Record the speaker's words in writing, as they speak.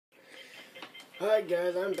Alright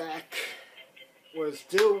guys, I'm back. We're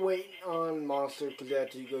still waiting on Monster because they have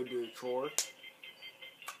to go do a chore.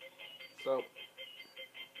 So,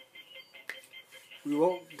 we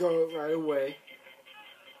won't go right away.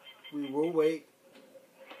 We will wait.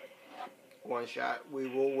 One shot. We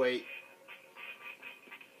will wait.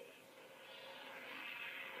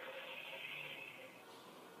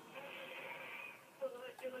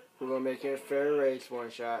 We're going to make it a fair race, one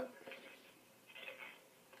shot.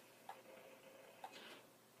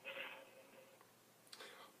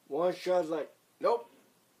 One shot's like, nope,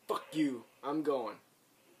 fuck you, I'm going.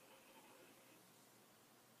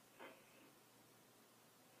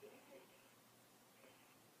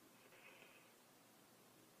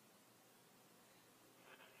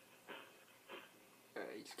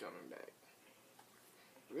 He's coming back.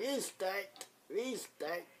 Restart,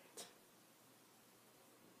 restart.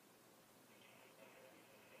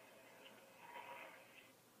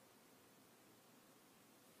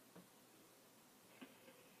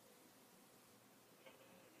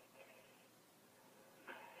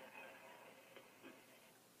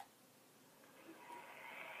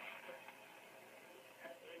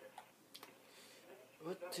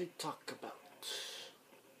 What to talk about?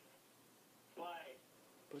 Why?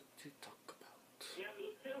 What to talk about? Yeah, me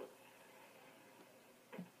too.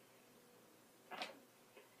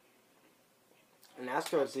 And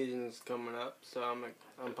NASCAR season is coming up, so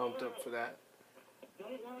I'm pumped up for that.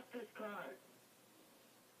 Don't lock this car.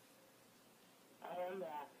 I am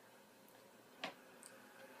back.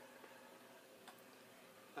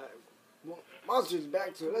 Monster's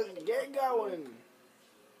back, so let's get going.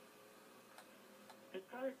 The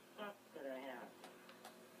car sucks that I have.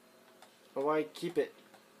 But why keep it?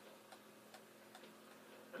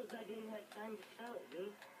 Because I didn't have time to sell it,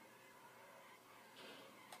 dude.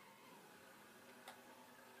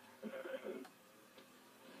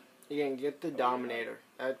 You can get the Dominator.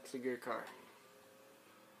 That's a good car.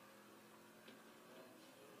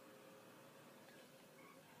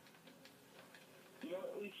 You know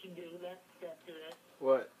what we should do next after this?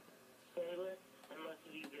 What? Playlist, unless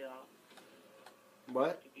you get off.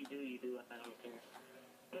 What? If you do, you do. I don't care.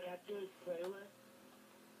 But after this playlist,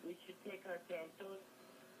 we should take our Santos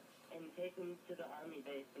and take them to the army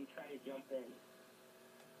base and try to jump in.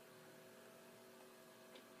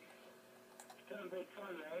 Sounds like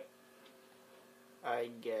fun, right? I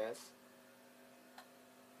guess.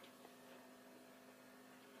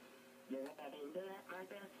 You're not into that, my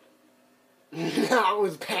best? That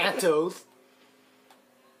was Pantos.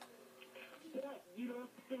 What? You don't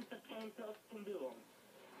think the Santos can do them?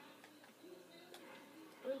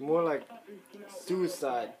 More like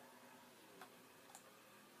suicide.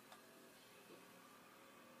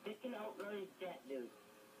 They can outrun that dude.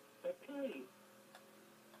 They're pretty.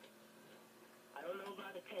 I don't know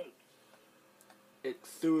about a tank. It's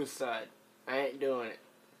suicide. I ain't doing it.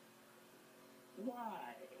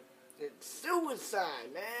 Why? It's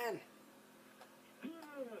suicide, man. Dude,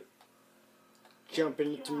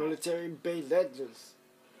 Jumping into military base edges.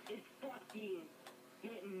 it's fucking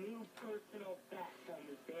getting new personal facts on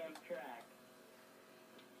this damn track.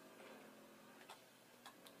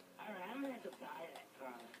 Alright, I'm gonna have to buy that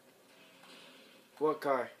car. What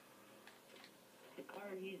car? The car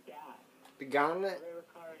he's got. The Gauntlet? Whatever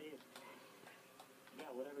car it is. Yeah,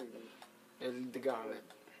 whatever it is. It's the Gauntlet.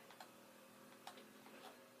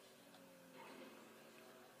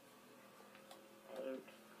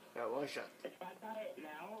 Yeah, one shot. If I buy it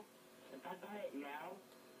now,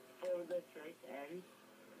 before this race ends,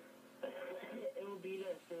 it will be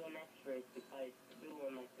there for the next race if I do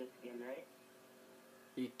one like this again, right?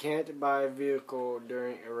 You can't buy a vehicle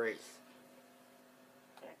during a race.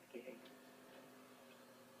 That's kidding.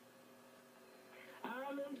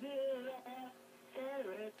 I'm into that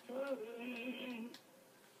territory.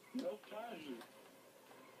 No fun.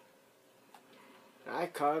 I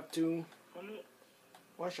caught up to How many,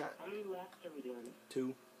 one shot. how many laps are we doing?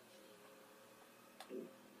 2.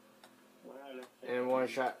 We're on a And one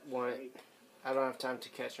shot won it. I don't have time to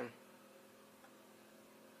catch him.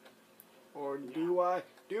 Or do I?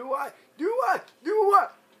 Do I? Do I? Do I?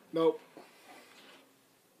 Nope.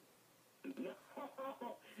 No,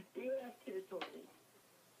 do that territory.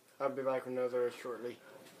 I'll be back with another race shortly.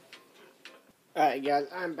 Alright guys,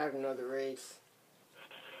 I'm back with another race.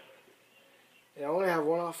 And I only have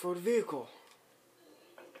one off-road vehicle.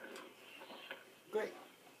 Great.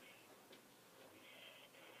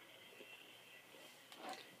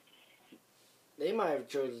 They might have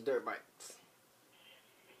chosen dirt bikes.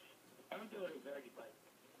 I'm doing a dirty bike.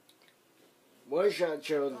 One shot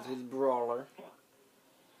chose his brawler.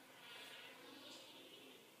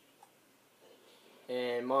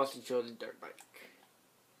 And Monster chose a dirt bike.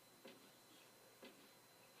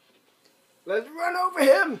 Let's run over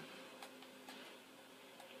him!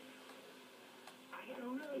 I got a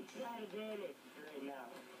really bad advantage right now.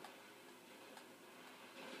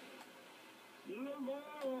 Leave me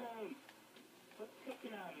alone! Quit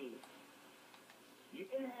picking on me. You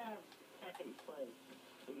can have second place.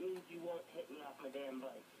 It means you won't hit me off my damn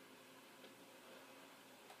bike.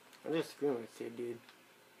 I'm just screwing with you, dude.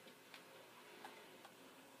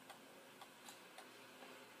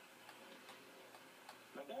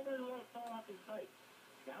 My guy doesn't want to fall off his bike.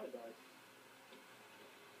 Now he does.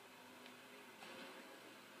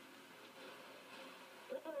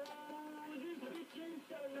 Oh, these bitches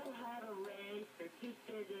don't know how to race. They're too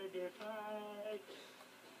scared to their bike.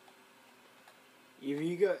 If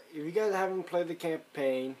you guys haven't played the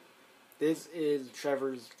campaign, this is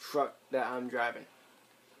Trevor's truck that I'm driving.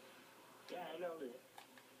 Yeah, I know this.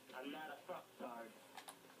 I'm not a fucktard.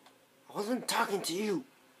 I wasn't talking to you.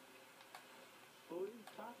 Who are you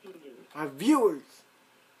talking to? My viewers.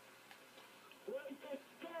 Wait a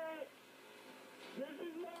second! This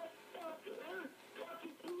is not talking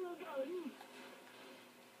to you guys!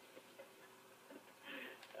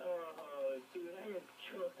 Oh, dude, I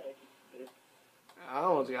enjoy this. I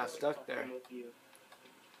almost got stuck there. With you.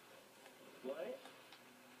 What?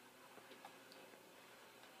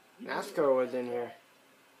 NASCAR was in here.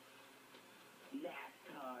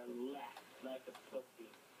 NASCAR left like a pussy.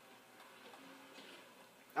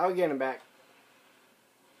 I'll get him back.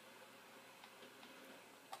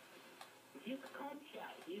 He's a cum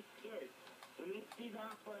shot. He's scared. When he sees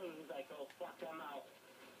I'm playing, he's like, oh, fuck, I'm out.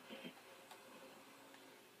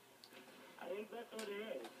 I think that's what it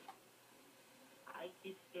is.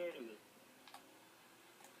 He's scared of me.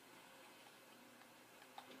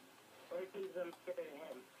 Or he thinks I'm scared of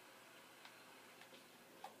him.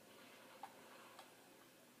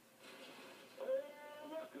 Oh,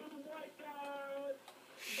 look who wiped out!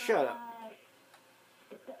 Shut up.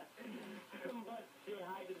 But say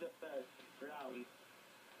hi to the first round.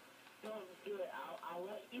 Don't do it. I'll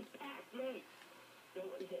let you pass me.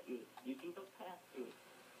 Don't hit me. You can go past me.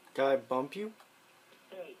 Did I bump you?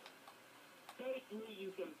 Hey. Safely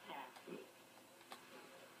you can pass me.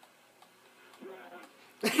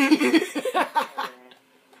 Normally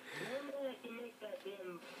I can make that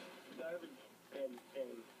damn garbage bin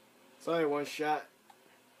thing. Sorry, one shot.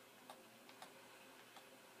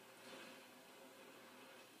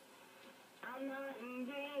 I'm not in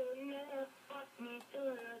there, fuck me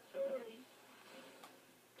territory.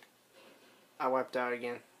 I wiped out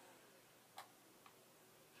again.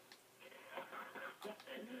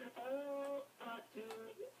 Oh, fuck, dude.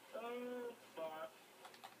 Oh, fuck.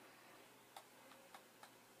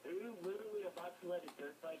 Are you literally about to let a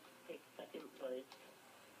dirt bike take second place?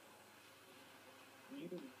 You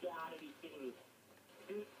gotta be kidding me.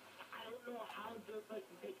 Dude, I don't know how a dirt bike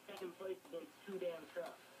can take second place against two damn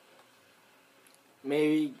trucks.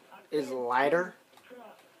 Maybe is lighter.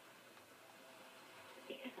 Truck.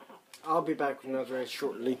 I'll be back with another race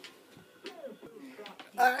shortly.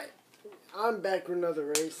 Alright, I'm back with another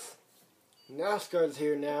race. NASCAR's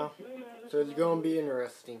here now, so it's going to be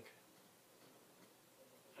interesting.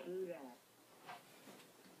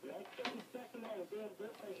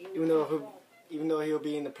 Even though he'll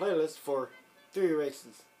be in the playlist for 3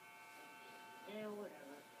 races.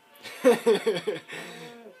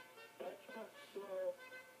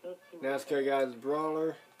 NASCAR guys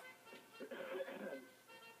brawler.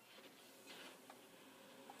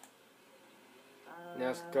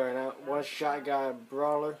 NASCAR now one shot guy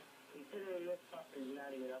brawler. Considering this fucker's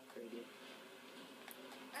not even upgraded.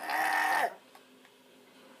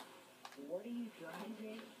 What are you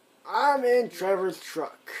driving? I'm in Trevor's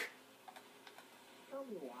truck. Tell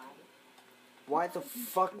me why. Why the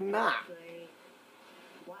fuck not?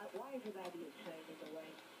 Why is there gotta be a train in the way?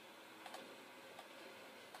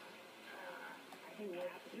 I hate what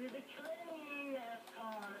happened. You're the train,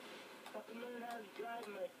 NASCAR. Fucking learn how to drive,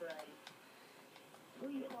 my friend. Who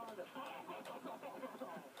you calling a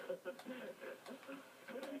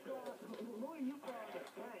Who are you calling a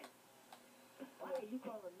friend? Why are you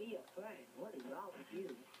calling me a friend? What is wrong with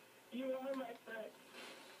you? You are my friend.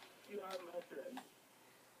 You are my friend.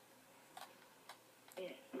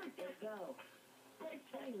 Yeah, let's go. Hey,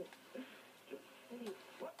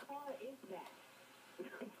 what car is that?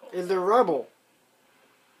 Is the Rebel.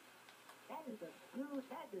 That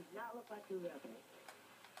does not look like a Rebel.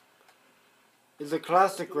 Is a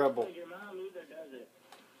classic Rebel. Your mom either, does it?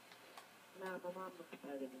 No, my mom looks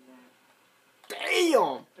better than that.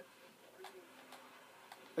 Damn!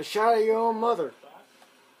 A shot at your own mother.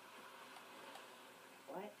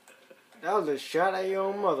 What? That was a shot at your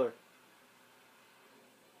own mother.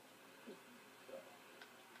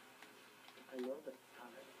 I know the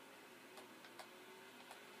time.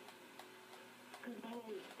 Cause I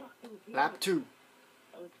was fucking here. Lap 2.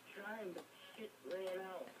 I was trying, but shit ran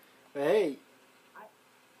out. But hey,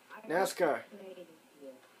 I NASCAR.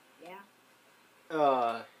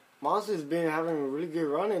 Yeah? Monster's been having a really good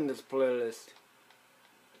run in this playlist.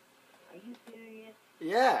 Are you serious?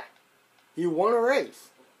 Yeah. He won a race.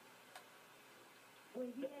 Well,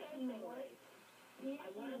 he actually won. I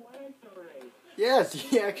won a pencil race. Yes,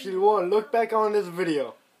 he actually won. Look back on this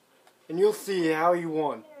video. And you'll see how he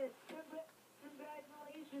won.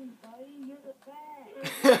 Congratulations, buddy. You're the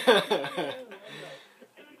best.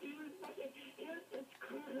 He was just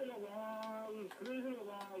cruising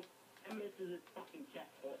along, and misses his fucking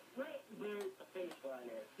checkpoint. Right where the finish line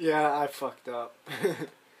is. Yeah, I fucked up.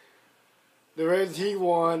 The race he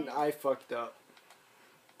won, I fucked up.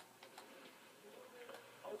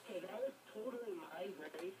 Okay, that was totally my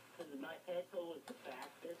race, because my pencil was the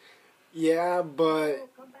fastest. Yeah, but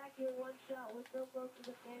Come back here one shot. We're so close to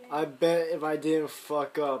the finish. I bet if I didn't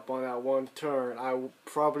fuck up on that one turn, I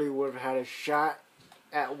probably would have had a shot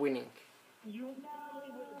at winning. You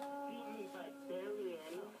probably would have beat me by barely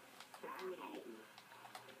any.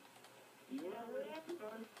 You know what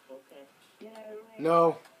happened? Okay. Yeah,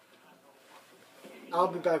 No. I'll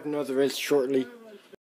be back with another race shortly.